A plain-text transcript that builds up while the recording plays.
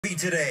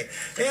today.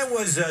 It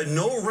was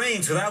no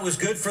rain, so that was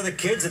good for the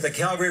kids at the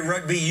Calgary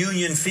Rugby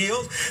Union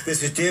Field.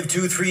 This is Div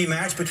 2-3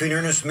 match between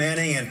Ernest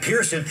Manning and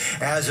Pearson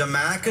as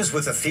Amacas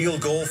with a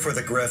field goal for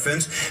the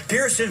Griffins.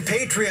 Pearson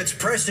Patriots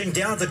pressing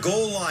down the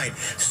goal line.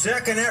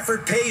 Second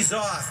effort pays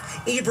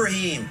off.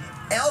 Ibrahim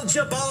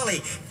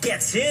El-Jabali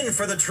gets in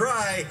for the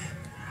try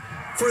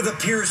for the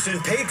Pearson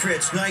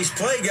Patriots. Nice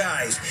play,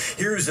 guys.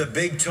 Here's a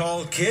big,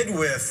 tall kid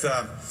with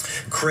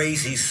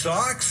crazy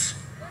socks,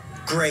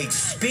 great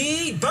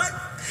speed, but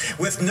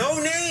with no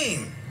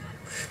name.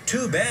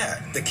 Too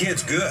bad. The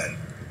kid's good.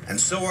 And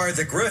so are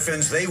the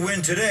Griffins. They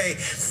win today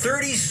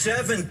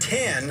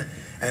 37-10,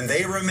 and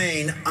they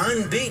remain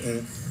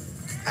unbeaten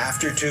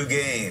after 2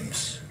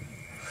 games.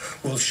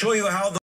 We'll show you how the